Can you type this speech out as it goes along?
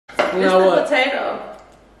It's the potato.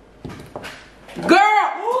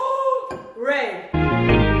 Girl! Ray.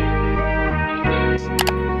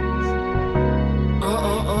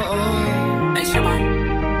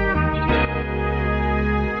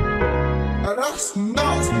 That's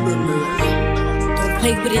nuts, baby. Don't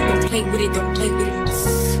play with it, don't play with it, don't play with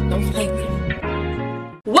it. Don't play with it.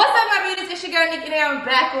 What's up, my beauties? It's your girl Nique, and I'm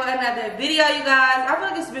back with another video, you guys. I feel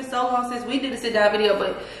like it's been so long since we did a sit-down video,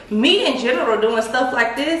 but me in general doing stuff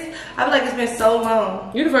like this, I feel like it's been so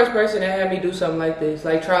long. You're the first person that had me do something like this.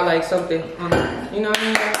 Like, try like something on it. You know what I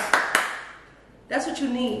mean? That's what you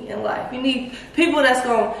need in life. You need people that's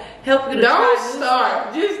gonna help you to Don't try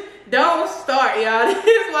start. Just don't start, y'all. This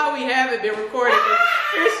is why we haven't been recording.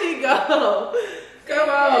 Here she go. Come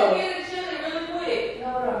on. Get it chili really quick.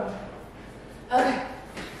 Hold on. Okay.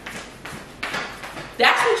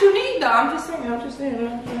 That's what you need, though. I'm just saying.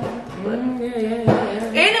 Yeah.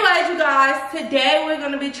 Anyways, you guys, today we're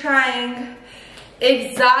gonna be trying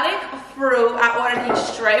exotic fruit. I ordered these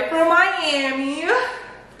straight from Miami.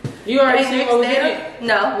 You already seen what was in it?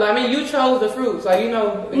 No. I mean, you chose the fruits, like, you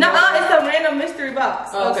know. No, it's a random mystery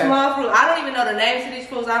box of Okay. small fruit. I don't even know the names of these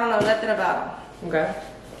fruits. I don't know nothing about them. Okay.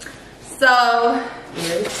 So, You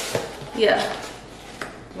ready? yeah.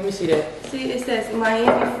 Let me see that. See, it says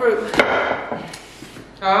Miami fruit.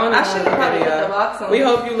 I should have probably put the box on. We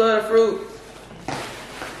hope you love the fruit.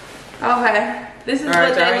 Okay. This is All right,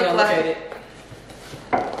 what so I they ain't look gonna look like. at it.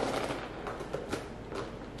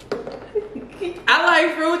 I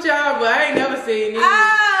like fruit, y'all, but I ain't never seen these.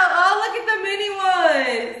 Oh, look at the mini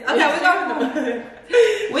ones. Okay,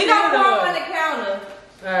 we gonna pour them on the counter.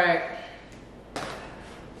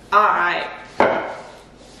 Alright.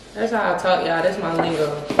 That's how I talk, y'all. That's my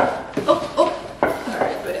lingo. Oh.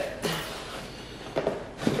 Alright, bet.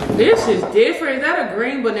 This is different. Is that a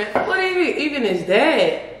green banana? What even is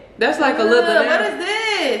that? That's like a little banana. What is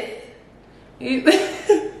this?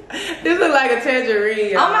 This look like a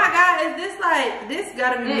tangerine. Oh my god, is this like, this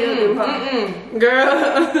gotta be mildew, huh? Girl.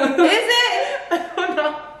 Is it? I don't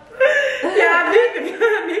know. Yeah,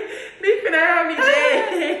 Nique finna have me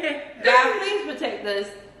dead. God, please protect us.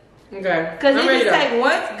 Okay. Cause I'm it ready just though. take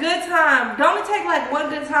one good time. Don't it take like one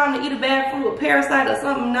good time to eat a bad fruit, a parasite or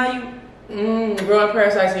something? Now you growing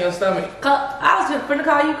parasites in your stomach. I was just finna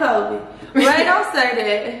call you Kobe. Ray, don't say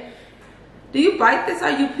that. Do you bite this or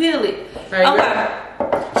you peel it? Right, okay.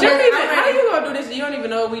 How you gonna do this? You don't even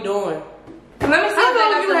know what we doing. Let me see. How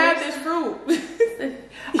long you have this fruit?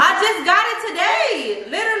 I just got it today.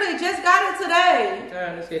 Literally just got it today.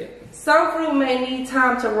 Alright, let's get it. Some fruit may need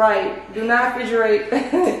time to ripe. Do not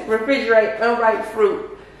refrigerate unripe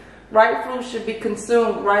fruit. Ripe fruit should be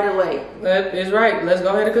consumed right away. That is right. Let's go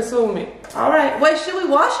ahead and consume it. All right. Wait, should we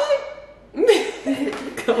wash it?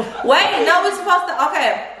 Come on. Wait, no, we're supposed to.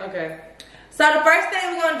 Okay. So the first thing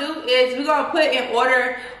we're gonna do is we're gonna put in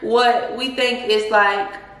order what we think is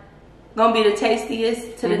like gonna be the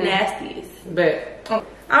tastiest to the nastiest. Bet.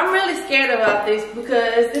 I'm really scared about this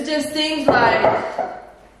because it just seems like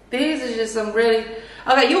these are just some really.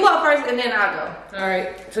 Okay, you go first and then I'll go. All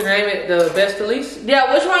right. To name it the best to least.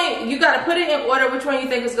 Yeah, which one you gotta put it in order? Which one you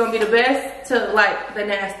think is gonna be the best to like the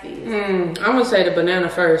nastiest? I'm gonna say the banana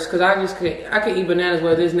first, cause I can eat bananas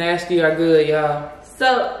whether it's nasty or good, y'all.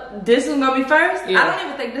 So this is gonna be first? Yeah. I don't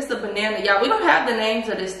even think this is a banana, y'all. We don't have the names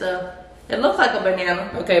of this stuff. It looks like a banana.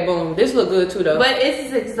 Okay, boom. This look good too though. But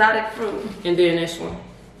it's exotic fruit. And then this one.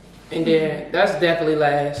 And then that's definitely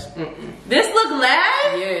last. This look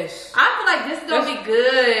last? Yes. I feel like this is gonna be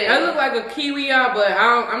good. That look like a kiwi, y'all, but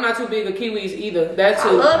I'm not too big of kiwis either. That too.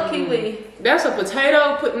 I love kiwi. That's a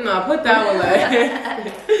potato. Put that one last.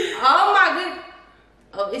 Oh my goodness.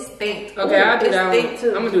 Oh, it stinks. Okay, I'll do that one. Too.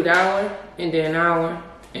 I'm gonna do that one, and then that one,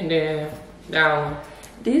 and then that one.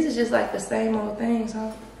 These are just like the same old things,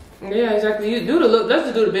 huh? Yeah, exactly. You do let's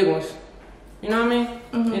just do the big ones. You know what I mean?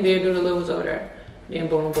 And then do the little ones over there. Then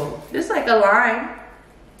boom, boom. This like a lime.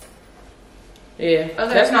 Yeah,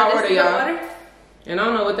 Okay, that's my so order, this is y'all. your order? And I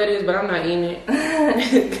don't know what that is, but I'm not eating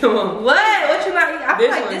it. Come on. What you not eating? I feel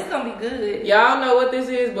This like one. this gonna be good. Y'all know what this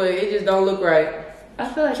is, but it just don't look right. I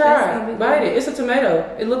feel like Try this gonna be it. Bite good. it. It's a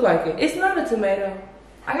tomato. It look like it. It's not a tomato.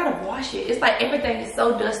 I gotta wash it. It's like everything is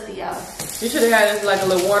so dusty, y'all. You should have had this like a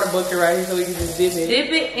little water bucket right here so we can just dip it. Dip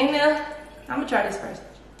it in there. I'm gonna try this first.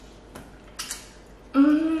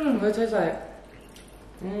 What it tastes like?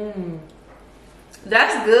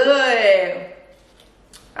 That's good.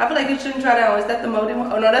 I feel like you shouldn't try that one. Is that the moldy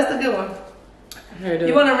one? Oh no, that's the good one. Here, do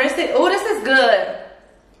You it. wanna rinse it? Oh, this is good.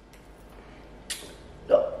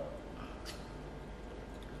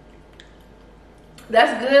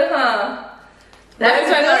 That's good, huh? That's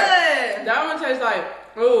good. That one tastes like,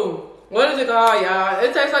 ooh, What is it called, y'all?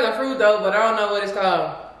 It tastes like a fruit though, but I don't know what it's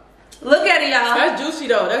called. Look at it, y'all. That's juicy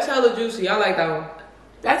though. That's hella juicy. I like that one.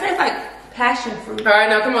 That tastes like passion fruit. All right,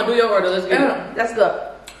 now come on, do your order. Let's get it. That's good.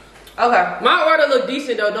 Okay. My order look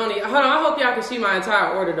decent though, don't it? Hold on, I hope y'all can see my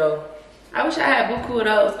entire order though. I wish I had buku of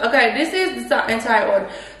those. Okay, this is the entire order.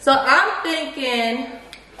 So I'm thinking.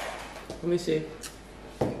 Let me see.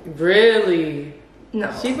 Really?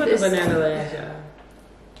 No. She put the banana last, y'all.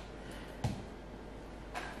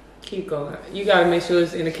 Keep going. You gotta make sure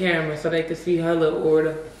it's in the camera so they can see her little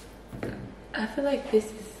order. I feel like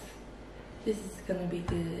this is gonna be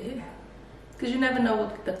good. Cause you never know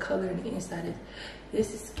what the color in the inside is.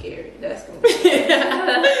 This is scary. That's gonna be good.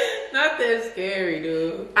 Not that scary,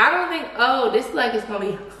 dude. I don't think, oh, this like it's gonna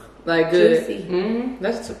be like good. Juicy.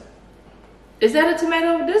 That's is that a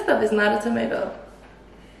tomato? This stuff is not a tomato.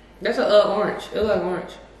 That's a orange. It look like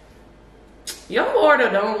orange. Your order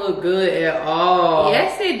don't look good at all.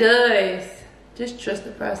 Yes, it does. Just trust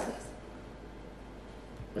the process.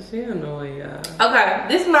 She annoying, y'all. Okay,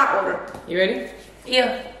 this is my order. You ready?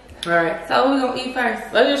 Yeah. All right. So what we gonna eat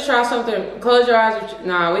first? Let's just try something. Close your eyes.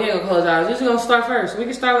 Nah, we ain't gonna close our eyes. We're just gonna start first. We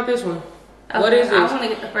can start with this one. Okay, what is this? I wanna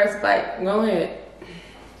get the first bite. Go ahead.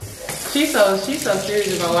 She's so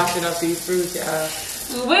serious about washing up these fruits, y'all.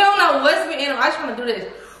 We don't know what's been in them. I just wanna do this.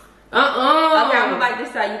 Okay, I'm gonna bite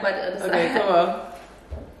this side, you bite the other side. Okay, come on.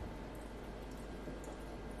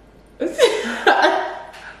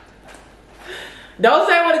 Don't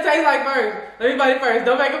say what it tastes like first. Let me bite it first.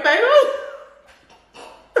 Don't make a face.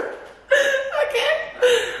 I can't.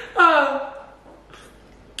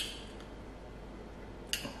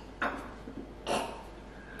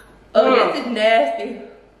 Oh, this is nasty.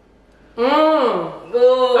 Ooh.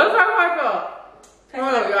 Let's talk about that.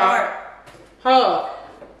 Hold up, y'all. Hold up.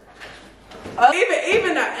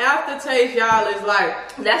 Even the aftertaste, y'all, is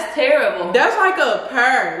like, that's terrible. That's like a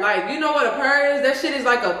pear. Like, you know what a pear is? That shit is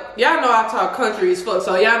like a, y'all know I talk country as fuck,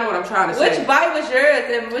 so y'all know what I'm trying to say. Which bite was yours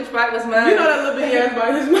and which bite was mine? You know that little bitty ass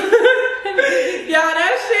bite is mine. Y'all,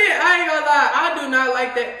 that shit, I ain't gonna lie, I do not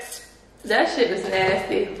like that. That shit was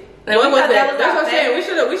nasty. What was that? That's what I'm saying. We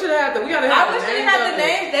gotta have the names. I wish we had the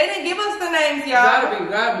names. They didn't give us the names, y'all.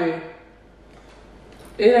 Gotta be.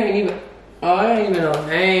 It ain't even. Oh, it ain't even no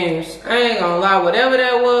names. I ain't gonna lie. Whatever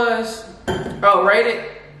that was. Oh, rated.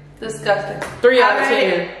 Disgusting. 3 out of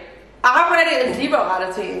 10. I rated a 0 out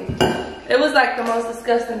of 10. It was like the most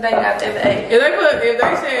disgusting thing I've ever ate. If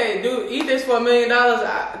they said, dude, eat this for $1 million,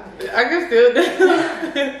 I can still do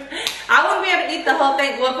it. I wouldn't be able to eat the whole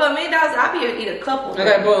thing. Well, for $1 million, I'd be able to eat a couple.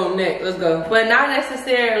 Okay, boom, Nick, let's go. But not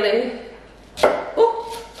necessarily. Ooh.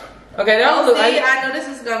 Okay, that was. I know this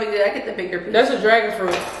is gonna be good. I get the bigger piece. That's a dragon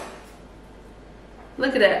fruit.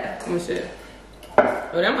 Look at that. Let me see.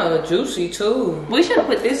 Oh, that mother juicy too. We should have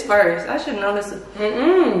put this first. I should have known this.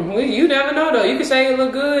 You never know though. You can say it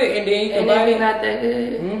look good and then you can buy it. Not that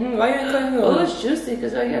good. Why you ain't cutting it? Oh, it's juicy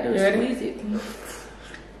because all you gotta do is squeeze it.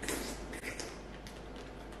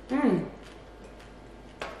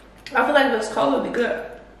 I feel like if it was cold, it'd be good.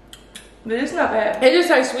 But it's not bad. It just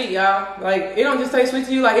tastes sweet, y'all. Like, it don't just taste sweet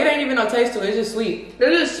to you. Like, it ain't even no taste to it. It's just sweet.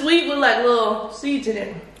 It's just sweet with like little seeds in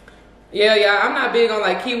it. Yeah. I'm not big on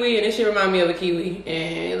like kiwi, and this shit remind me of a kiwi.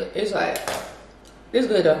 And it's like, it's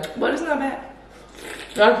good though. But it's not bad.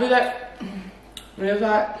 Y'all feel that? It's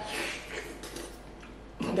hot.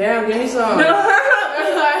 Damn, give me some. Damn,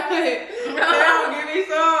 give me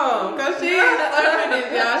some. Cause she is loving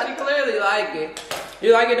it, y'all. She clearly like it.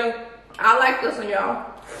 You like it though? I like this one,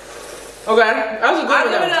 y'all. Okay, that was a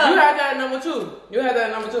good one though. You had that at number 2. You had that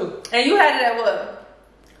at number 2. And you had it at what?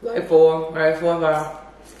 Like 4. Right, 4 or 5.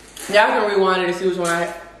 Y'all can rewind it and see which one I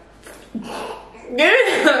had. Give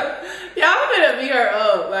it. Y'all better beat her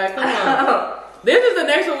up. Like, come on. This is the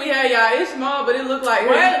next one we had, y'all. It's small, but it looked like. Wait,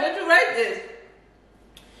 what'd you rate this?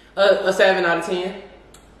 A 7 out of 10.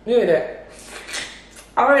 Look at that.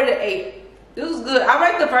 I rated 8. This was good. I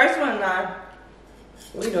rated the first one 9.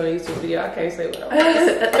 We know these two video. I can't say what I want.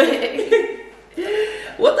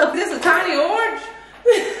 What the? This is a tiny orange.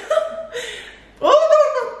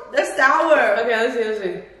 Oh, that's sour. Okay, let's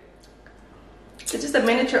see. It's just a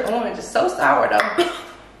miniature orange. It's so sour though.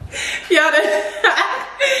 Y'all,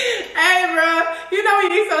 hey, bro. You know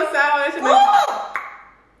when you eat so sour.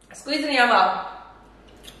 Squeeze it in your mouth.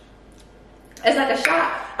 It's like a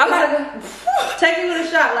shot. Take it with a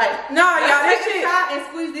shot, like no, y'all. This take shit. A shot and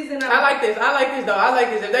squeeze these in the mouth. I like this though. I like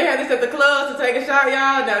this. If they had this at the clubs to take a shot,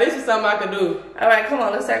 y'all, now this is something I can do. All right, come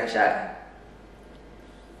on, let's take a shot.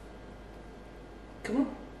 Come on.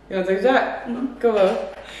 You wanna take a shot? Come on.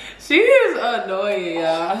 She is annoying,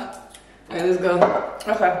 y'all. Alright, let's go.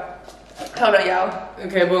 Okay. Hold on, y'all.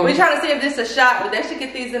 Okay, boom. We trying to see if this is a shot, but they should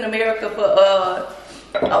get these in America for oh,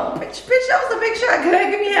 bitch, that was a big shot. Could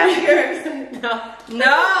I give me half yours?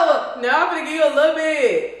 No. No, I'm gonna give you a little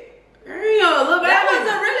bit. There you go, a little bit. That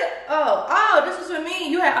wasn't really. Oh, this was for me.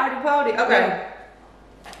 You had already pulled it. Okay.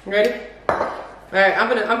 Ready? All right, I'm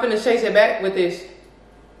gonna chase it back with this.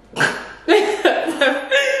 I'm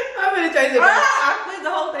gonna chase it back. I squeezed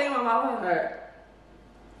the whole thing on my mouth. All right.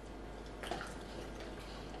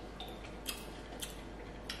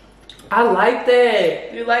 I like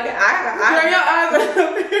that. You like it? Turn your eyes up.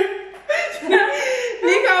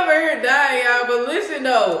 Nique over here dying, y'all. But listen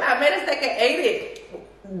though, I made a second ate it.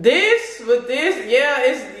 This with this, yeah,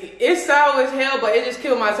 it's sour as hell, but it just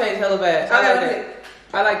killed my taste hella fast. I like that.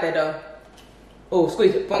 I like that though. Oh,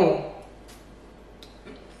 squeeze it, boom.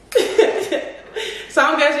 So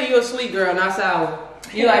I'm guessing you a sweet girl, not sour.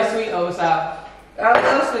 You like sweet over sour. I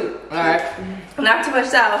love sweet. All right. Not too much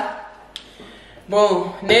sour.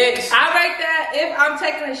 Boom. Next. I rate that if I'm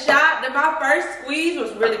taking a shot, that my first squeeze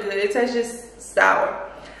was really good. It tastes just sour.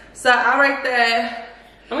 So I rate that.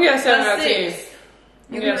 I'm gonna get a 7 out of 10.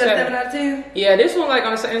 You give it a 7 out of 10? Yeah, this one like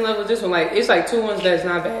on the same level as this one. Like it's like 2 ones that's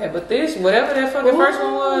not bad, but this whatever that fucking first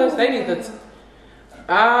one was, they need to.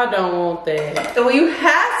 I don't want that. Well, you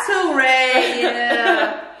have to, Ray.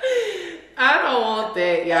 I don't want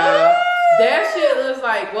that, y'all. That shit looks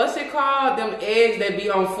like, what's it called? Them eggs that be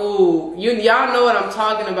on food. Y'all know what I'm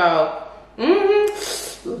talking about.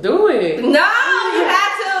 Do it. No, you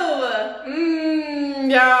have to.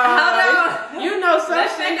 Y'all. Hold on. You know something.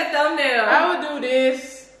 Let's make a thumbnail. I would do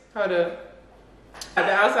this. Hold up. At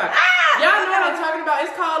the outside. Y'all know what I'm talking about.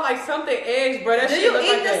 It's called like something eggs, bro. That do shit you look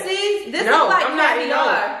eat like the that. seeds? This No, is like I'm not eating.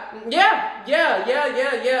 caviar.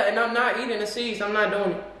 Yeah. And I'm not eating the seeds. I'm not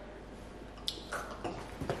doing it.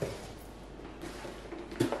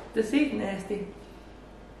 The seeds nasty.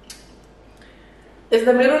 Is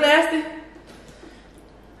the middle nasty?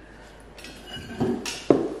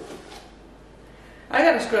 I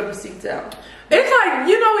gotta scrub the seeds out. It's like,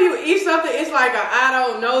 you know when you eat something, it's like a I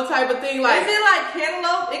don't know type of thing. Like, is it like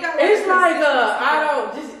cantaloupe? It's like a I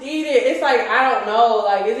don't just eat it. It's like I don't know.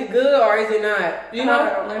 Like, is it good or is it not? You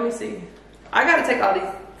know? Let me see. I gotta take all these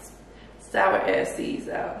sour ass seeds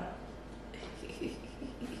out.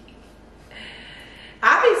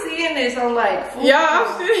 I be seeing this on like food. Yeah, I'm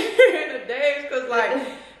sitting here in the days because like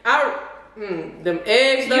them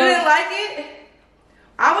eggs. You didn't like it?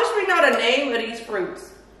 I wish we know the name of these fruits.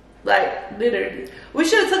 Like literally, we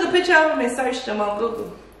should have took a picture of them and searched them on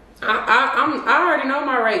Google. I already know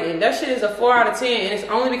my rating. That shit is a 4 out of 10, and it's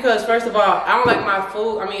only because first of all, I don't like my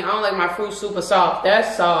food. I don't like my fruit super soft.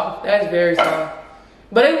 That's soft. That's very soft.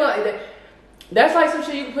 But it look that's like some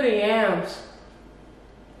shit you can put in yams.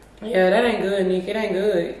 Yeah, that ain't good, Nique. It ain't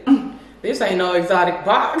good. This ain't no exotic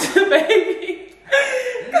box, baby.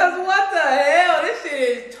 Cause what the hell? This shit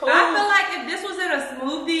is too. I feel like if this was in a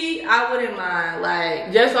smoothie, I wouldn't mind.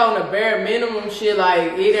 Like just on the bare minimum shit,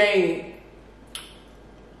 like it ain't.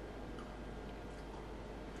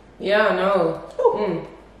 Yeah, I know. I don't know.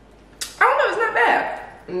 It's not bad.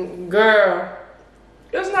 Girl,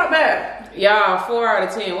 it's not bad. Y'all, 4 out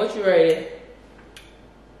of 10. What you rated?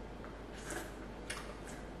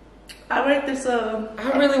 I rate this.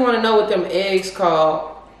 I really want to know what them eggs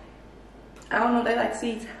called. I don't know. They like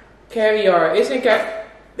seeds. Caviar. It's in caviar.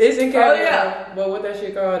 Oh yeah. But what that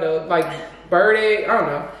shit called though? Like bird egg? I don't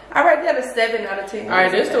know. I rate that a 7 out of 10. All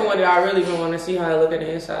right, this is the one that I really been want to see how it look at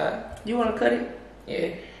the inside. You want to cut it?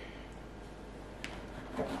 Yeah.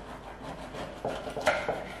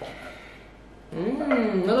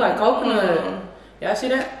 Look like coconut. Y'all see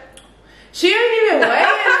that? She ain't even waiting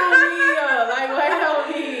on me. Like wait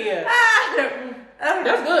on me.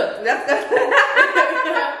 That's good. That's good.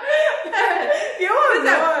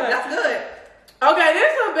 That's good. Okay,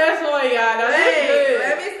 this is the best one, y'all. Now, hey,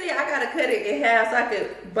 let me see. I gotta cut it in half so I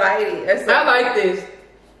could bite it. I like this.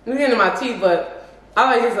 It's into my teeth, but I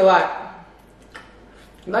like this a lot.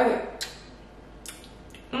 You like it?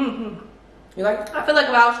 You like it? I feel like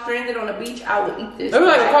if I was stranded on the beach, I would eat this. It was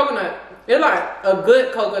like a coconut. It's like a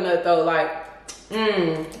good coconut though. Like,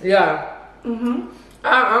 yeah.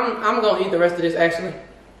 I'm gonna eat the rest of this actually.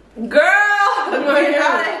 Girl, get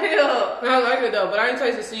out of here. I like it though, but I ain't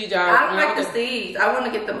taste the seeds, y'all. I don't like the seeds. I want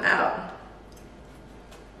to get them out.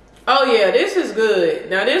 Oh yeah, this is good.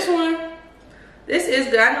 Now this one. This is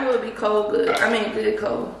good. I know it'll be cold good. I mean good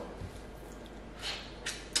cold.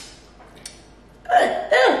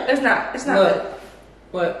 It's not good.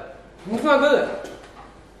 What? It's not good.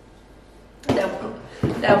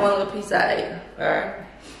 That one little piece I ate. Alright.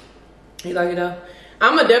 You like it though?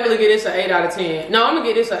 I'm gonna definitely get this an 8 out of 10. No, I'm gonna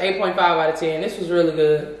get this an 8.5 out of 10. This was really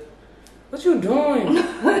good. What you doing?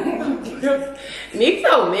 Nique's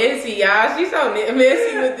so messy, y'all. She's so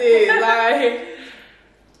messy with this. Like,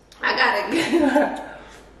 I gotta.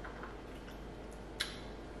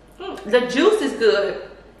 The juice is good.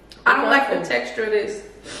 I don't like the texture of this.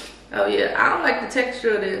 Oh yeah, I don't like the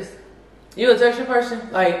texture of this. You a texture person?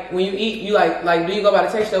 Like when you eat, you like do you go by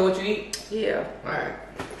the texture of what you eat? Yeah.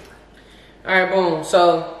 All right, boom.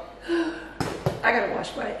 So I gotta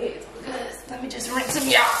wash my eggs because let me just rinse them,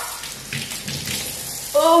 y'all.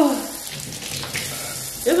 Oh,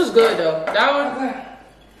 this was good though. That one,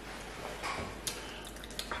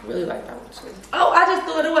 I really like that one too. Oh, I just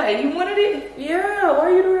threw it away. You wanted it? Yeah. Why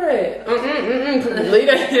you do that? Leave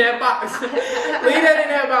that in that box. Leave that in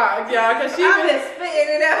that box, y'all. Cause I've been spitting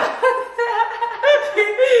in that box.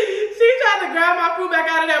 She tried to grab my food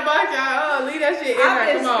back out of that box, y'all. Leave that shit in there.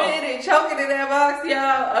 I've been spitting and choking in that box,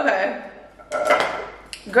 y'all. Okay.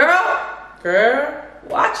 Girl,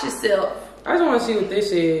 watch yourself. I just want to see what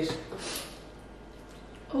this is.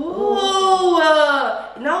 Ooh,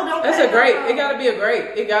 no, don't. That's a grape. It gotta be a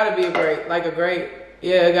grape. It gotta be a grape. Like a grape.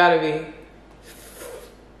 Yeah, it gotta be.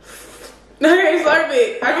 Okay, slurp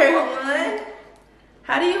it. Okay.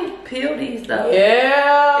 How do you peel these though? Yeah.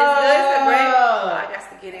 It's good. It's a grape. Oh, I got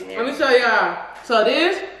to get in there. Let me show y'all. So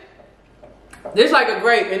this like a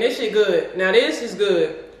grape, and this shit good. Now this is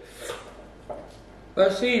good.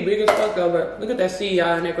 That seed big as fuck though, but look at that seed,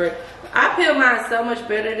 y'all, in that grape. I peel mine so much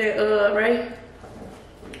better than Ray.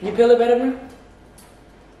 You peel it better than me?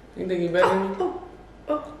 You think you better than me?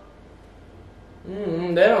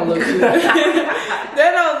 That don't look too good.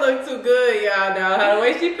 That don't look too good, y'all. Now, how the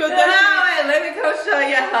way she peeled that shit. Let me come show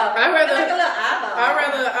y'all. I'd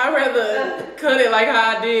rather cut it like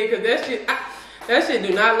how I did, cause that shit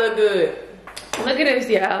do not look good. Look at this,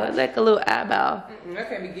 y'all. It's like a little eyeball. That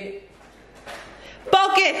can't be good.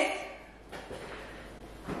 Focus.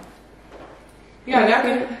 Yeah,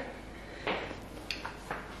 napkin.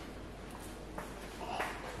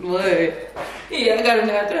 What? Yeah, I got a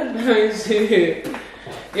napkin. Shit.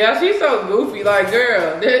 Yeah, she's so goofy. Like,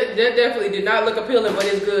 girl, that definitely did not look appealing, but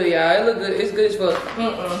it's good, y'all. It look good. It's good as fuck.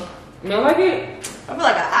 You don't like it? I feel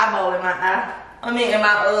like an eyeball in my eye. I mean, in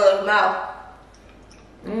my mouth.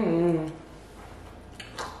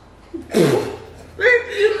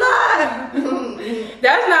 You lie.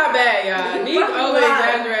 That's not bad, y'all. Nique over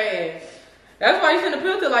exaggerating. That's why you shouldn't have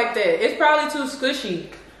peeled it like that. It's probably too squishy.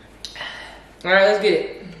 All right, let's get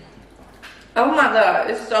it. Oh my God,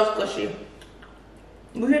 it's so squishy.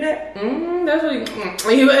 You hear that? That's what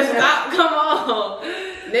you better stop. Come on.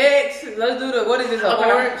 Next, let's do the, what is this,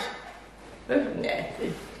 orange? This is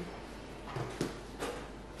nasty.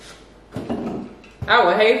 I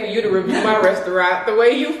would hate for you to review my restaurant the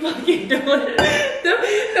way you fucking doing it.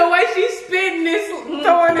 The way she's spitting this,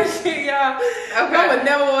 throwing this shit, y'all. Okay. I would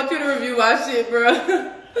never want you to review my shit, bro.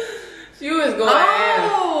 She was going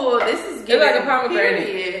Oh, this is getting like a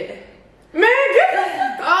pomegranate. Man,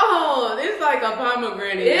 it's like a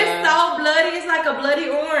pomegranate. It's so bloody. It's like a bloody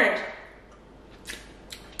orange.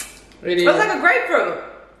 It is. It's like a grapefruit.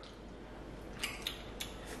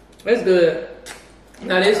 It's good.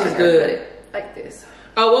 Now this is good. Like this.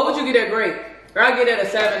 Oh, what would you get that grape? I'll give that a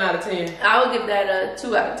 7 out of 10. I would give that a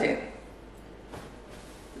 2 out of 10.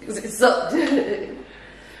 So,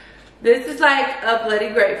 this is like a bloody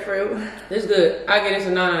grapefruit. It's good. I give this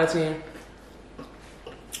a 9 out of 10.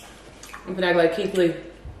 I'm gonna act like Keith Lee.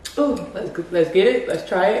 Ooh, let's get it. Let's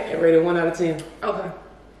try it and rate it 1 out of 10. Okay.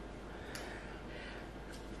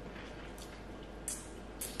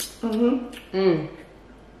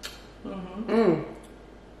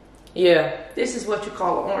 Yeah. This is what you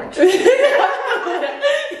call an orange. Yo, stupid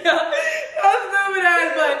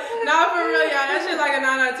ass, but not for real, y'all. That shit's like a 9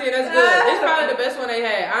 out of 10. That's good. This is probably the best one they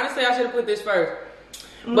had. Honestly, I should have put this first.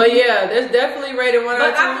 But yeah, that's definitely rated 1 out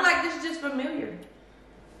of 10. But I feel like this is just familiar.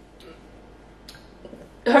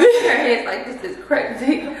 Her head's like, this is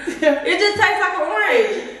crazy. It just tastes like an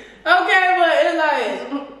orange. Okay, but it's like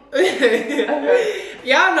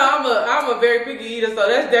y'all know I'm a very picky eater, so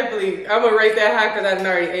that's definitely, I'm gonna rate that high because I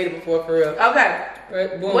already ate it before for real. Okay.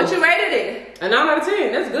 Right, boom. What you rated it? A 9 out of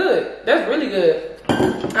 10. That's good. That's really good.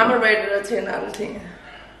 I'm gonna rate it a 10 out of 10.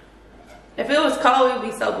 If it was cold, it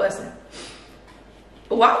would be so blessing.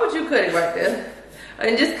 But why would you cut it right there?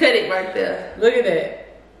 And just cut it right there. Look at that.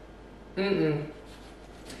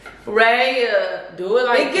 Ray, do it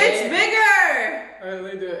like it gets bigger. Alright,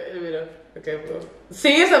 let me do it. Okay, bro.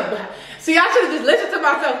 See, I should have just listened to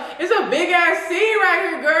myself. It's a big ass seed right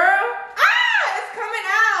here, girl. Ah, it's coming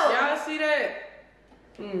out. Y'all see that?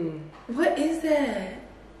 What is that?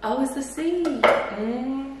 Oh, it's a seed.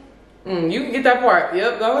 You can get that part.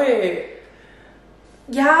 Yep, go ahead.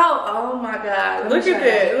 Y'all, oh my God. Look at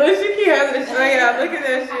that. Look, she keep having to show y'all. Look at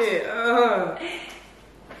that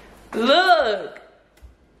shit. Look.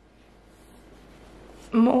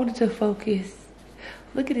 I wanted to focus.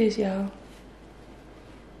 Look at this, y'all.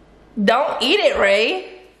 Don't eat it,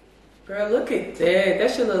 Ray. Girl, look at that.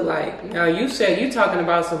 That should look like. Now you said you talking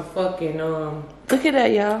about some fucking Look at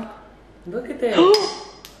that, y'all. Look at that.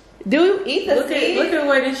 Do you eat the seed? Look at the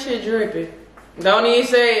way this shit dripping. Don't even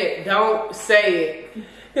say it. Don't say it.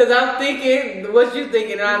 Cause I'm thinking what you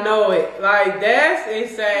thinking. And I know it. Like that's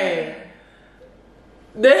insane.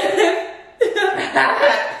 You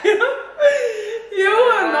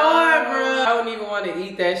annoying, bro. I don't even want to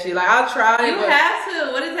eat that shit. Like I'll try it. You have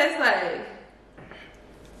to. What does it taste like?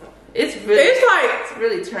 It's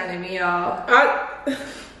really turning me off. Oh.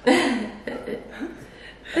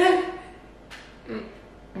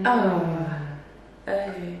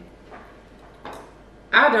 Okay.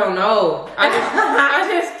 I don't know. I just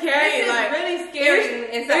can't. It's like really scary.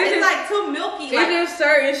 It's like too milky. It's just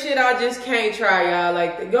certain shit I just can't try, y'all.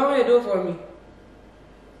 Like, go ahead, do it for me.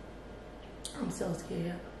 I'm so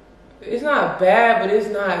scared. It's not bad, but it's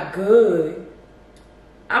not good.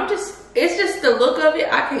 It's just the look of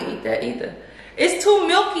it. I can't eat that either. It's too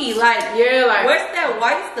milky. Like, yeah, like where's that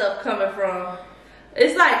white stuff coming from?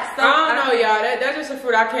 It's like I don't know, y'all. That's just a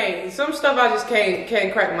fruit I can't. Some stuff I just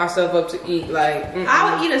can't crack myself up to eat. Like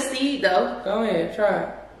I would eat a seed though. Go ahead, try it.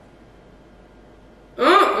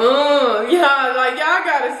 Yeah, like y'all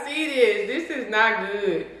gotta see this. This is not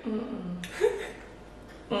good.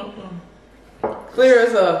 Clear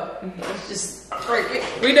us up. Let's just break it.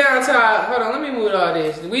 We down to our. Hold on, let me move all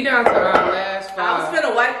this. We down to our last 5. I was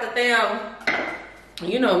finna wipe the damn.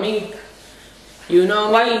 You know me. You know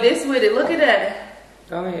me. Wipe this with it. Look at that.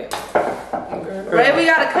 Go ahead. Ray, we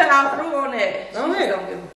gotta cut our fruit on that. Go ahead. Don't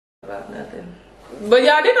give a about nothing. But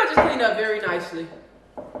y'all, didn't I just clean up very nicely?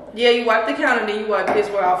 Yeah, you wipe the counter, then you wipe this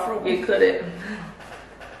where our fruit get cut at.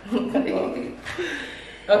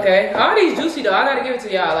 Okay, all these juicy though. I gotta give it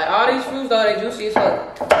to y'all. Like all these fruits though, they juicy as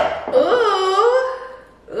fuck. Ooh.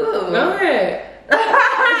 Go ahead. Go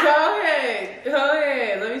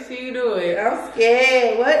ahead. Let me see you do it. I'm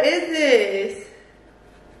scared. What is this?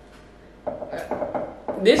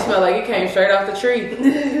 This smell like it came straight off the tree.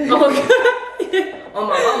 Oh my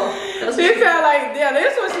mama. This sound like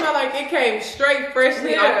this one smell like it came straight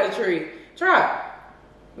freshly off the tree. Try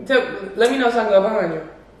it. Let me know so I can go behind you.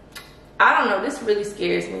 I don't know. This really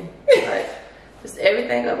scares me. Like, just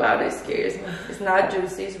everything about it scares me. It's not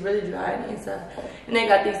juicy. It's really dry on the inside. And they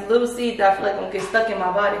got these little seeds that I feel like gonna get stuck in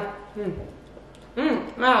my body.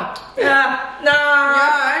 Nah. Yeah,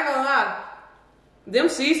 I ain't gonna lie. Them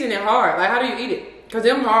seasoning hard. Like, how do you eat it? Cause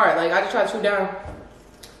them hard. Like, I just try to chew down.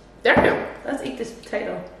 Damn. Let's eat this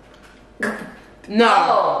potato. No.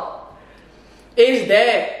 Oh. Is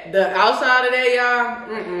that the outside of that, y'all?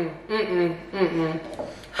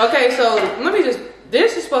 Okay, so let me just.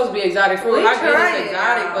 This is supposed to be exotic fruit. I get it's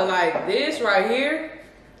exotic, but like this right here.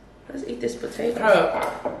 Let's eat this potato.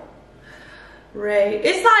 Ray,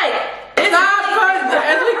 it's like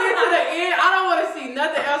as we get to the end, I don't want to see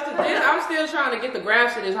nothing else. Cause this, I'm still trying to get the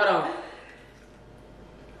grasp of this. Hold on.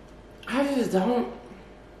 I just don't.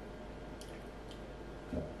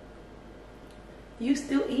 You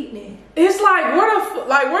still eating it? It's like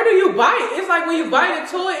where do you bite? It's like when you bite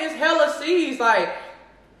into it, it's hella seeds. Like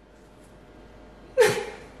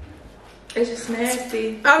it's just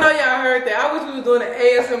nasty. I know y'all heard that. I wish we was doing an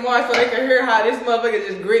ASMR so they could hear how this motherfucker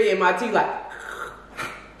just gritty in my teeth. Like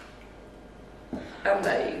I'm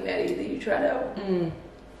not eating that either. You try that one.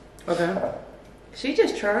 Okay. She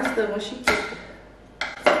just trying stuff when she gets it.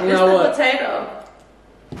 You know what? Potato.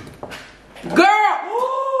 Girl!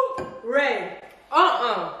 Ray.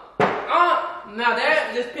 Now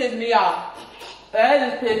that just pissed me off. That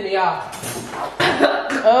just pissed me off.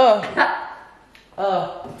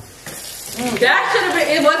 That should have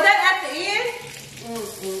been. Was that at the end?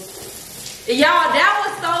 Y'all, that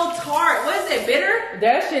was so tart. What is it? Bitter?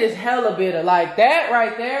 That shit is hella bitter. Like that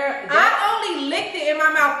right there. I only licked it in my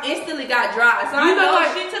mouth, instantly got dry. So I know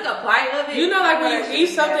like, she took a bite of it. You know, like when you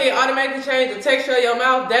eat something, it automatically changes the texture of your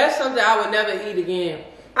mouth. That's something I would never eat again.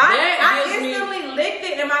 I instantly licked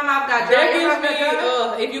it and my mouth got dry. That gives me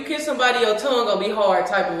if you kiss somebody, your tongue gonna be hard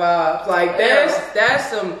type of vibes. Like that's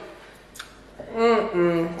some.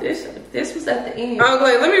 This was at the end. I'm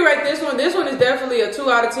glad. Let me rate this one. This one is definitely a 2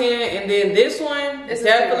 out of 10, and then this one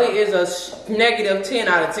definitely is a negative 10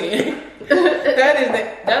 out of 10.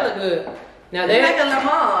 that look good. Now it's like a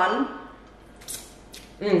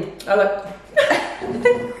lemon. I like.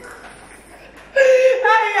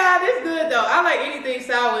 Hey y'all, this good though. I like anything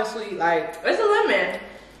sour and sweet. Like it's a lemon.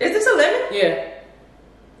 Is this a lemon? Yeah.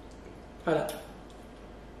 Hold up.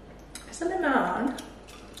 It's a lemon.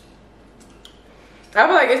 I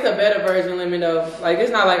feel like it's the better version lemon though. Like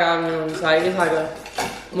it's not like almonds. Like it's like a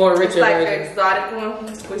more richer like version. an exotic one.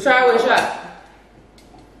 We try with a shot.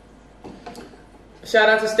 Shout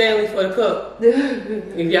out to Stanley for the cup.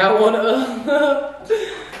 If y'all wanna.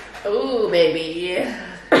 Ooh, baby.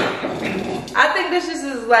 I think this just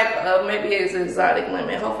is like maybe it's exotic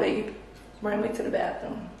lemon. Hopefully you bring me to the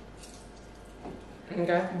bathroom.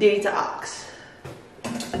 Okay. Detox.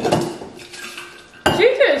 She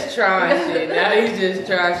just trying shit. Now you just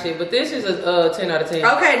try shit. But this is a 10 out of 10.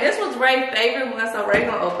 Okay, this was Ray's favorite one, so Ray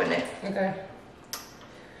gonna open it. Okay.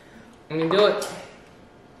 Let me do it.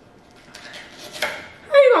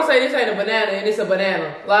 How you gonna say this ain't a banana and it's a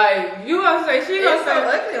banana? Like, you gonna say, she gonna It's say. so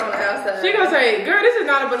ugly on the outside. She gonna say, girl, this is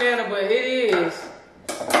not a banana, but it is.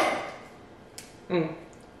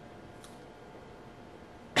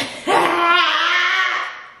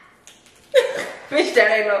 Bitch,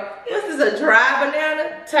 that ain't no. What's this, a dry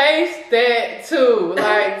banana? Taste that too.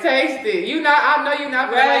 Like, taste it. I know you're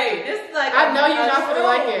not gonna like it. This is like I know you're not gonna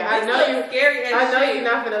like it. I know you're scary as I know shit. you're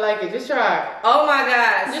not gonna like it. Just try it. Oh my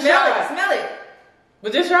god. Just smell try it. Smell it.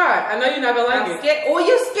 But just try it. I know you're not gonna like I'm it. scared. Oh,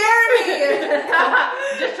 you scaring me.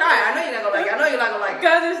 Just try it. I know you're not gonna like it. I know you're not gonna like it.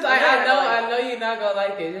 Cause it's like I know you're not gonna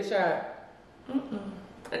like it. Just try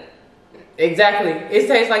it. Exactly.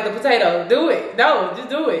 It tastes like the potato. Do it. No, just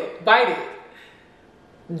do it. Bite it.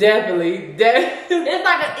 Definitely. It's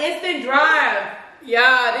like an instant drive.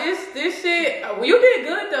 Yeah, this shit. You did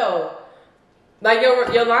good though. Like your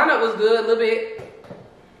lineup was good a little bit.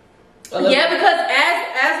 Yeah, because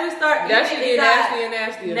as we start that eating, should get nastier and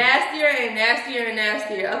nastier. Nastier and nastier and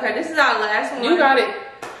nastier. Okay, this is our last one. You got it.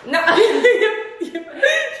 No.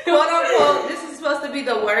 Quote unquote, this is supposed to be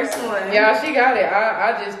the worst one. Yeah, she got it.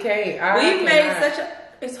 I just can't. We made such a.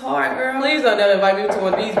 It's hard, girl. Please don't never invite me to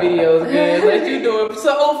one of these videos again. Like you doing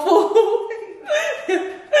so full.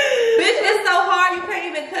 Bitch, it's so hard you can't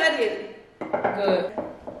even cut it. Good.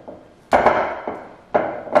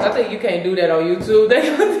 I think you can't do that on YouTube. They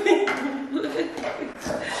gonna think.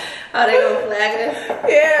 Oh, they gonna flag us?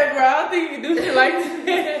 Yeah, bro. I don't think you can do shit like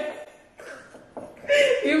that.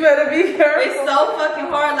 You better be careful. It's so fucking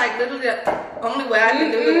hard. Like literally, the only way I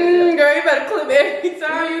can do it is girl, you better clip every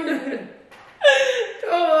time you do it.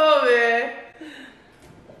 Come on, man.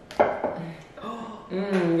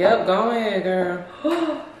 Yep, go ahead, girl.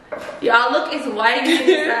 Y'all look, it's white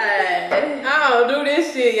inside. I don't do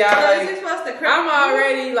this shit, y'all. So Like, is it supposed to I'm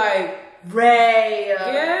already like, Ray.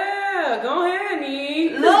 yeah, go ahead,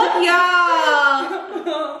 Nique. Look,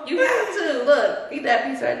 y'all. You have to look. Eat that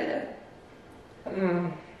piece right there.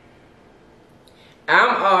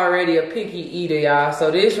 I'm already a picky eater, y'all.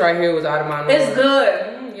 So this right here was out of my norm. It's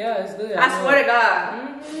good. Yeah, it's good. I swear to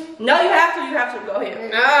God. No, you have to. You have to. Go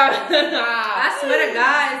ahead. I swear to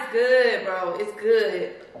God, it's good, bro. It's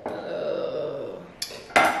good.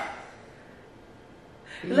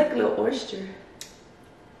 It's like a little oyster.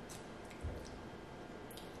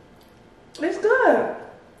 It's good.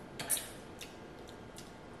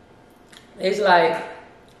 It's like,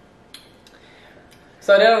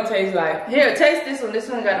 so they don't taste like. Here, taste this one. This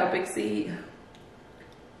one got no big seed.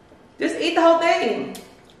 Just eat the whole thing.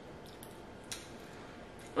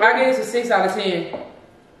 I give this a 6 out of 10.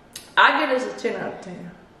 I give this a 10 out of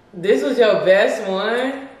 10. This was your best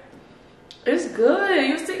one? It's good.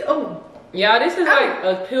 You see? Oh. Yeah, this is like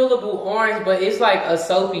a peelable orange, but it's like a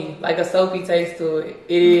soapy taste to it.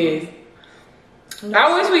 It is.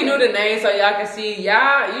 I wish we knew the names so y'all can see.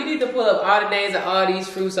 Y'all, you need to pull up all the names of all these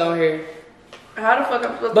fruits on here. How the fuck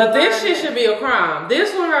I'm supposed But to this find shit it? should be a crime.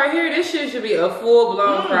 This one right here, this shit should be a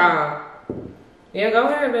full-blown crime. Yeah, go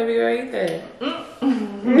ahead, baby girl, eat that.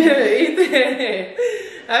 Eat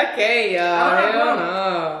that. Okay, y'all. Hell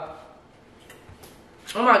no.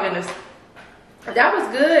 Oh my goodness. That was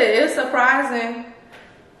good. It was surprising.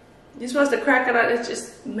 You're supposed to crack it out. It's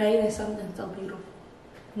just made in something so beautiful.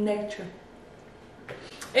 Nature.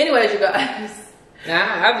 Anyways, you guys.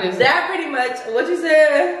 Nah, I just. That pretty much, what you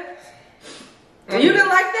said. You didn't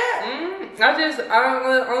like that?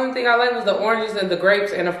 The only thing I like was the oranges and the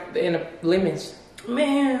grapes and the lemons.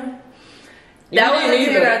 Man. You That was a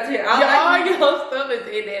didn't 10 either. out of 10. All your stuff is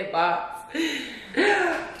in that box.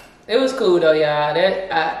 It was cool though, y'all.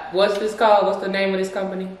 What's this called? What's the name of this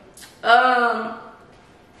company?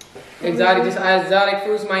 Exotic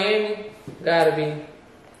Fruits Miami. Gotta be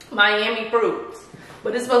Miami fruits.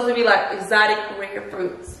 But it's supposed to be like exotic rare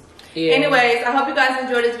fruits. Yeah. Anyways, I hope you guys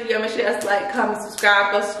enjoyed this video. Make sure you guys like, comment,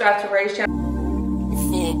 subscribe. Go subscribe to Ray's channel.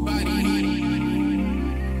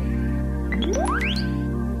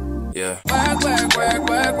 Yeah. Work, work, work,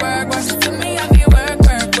 work, work, work for me.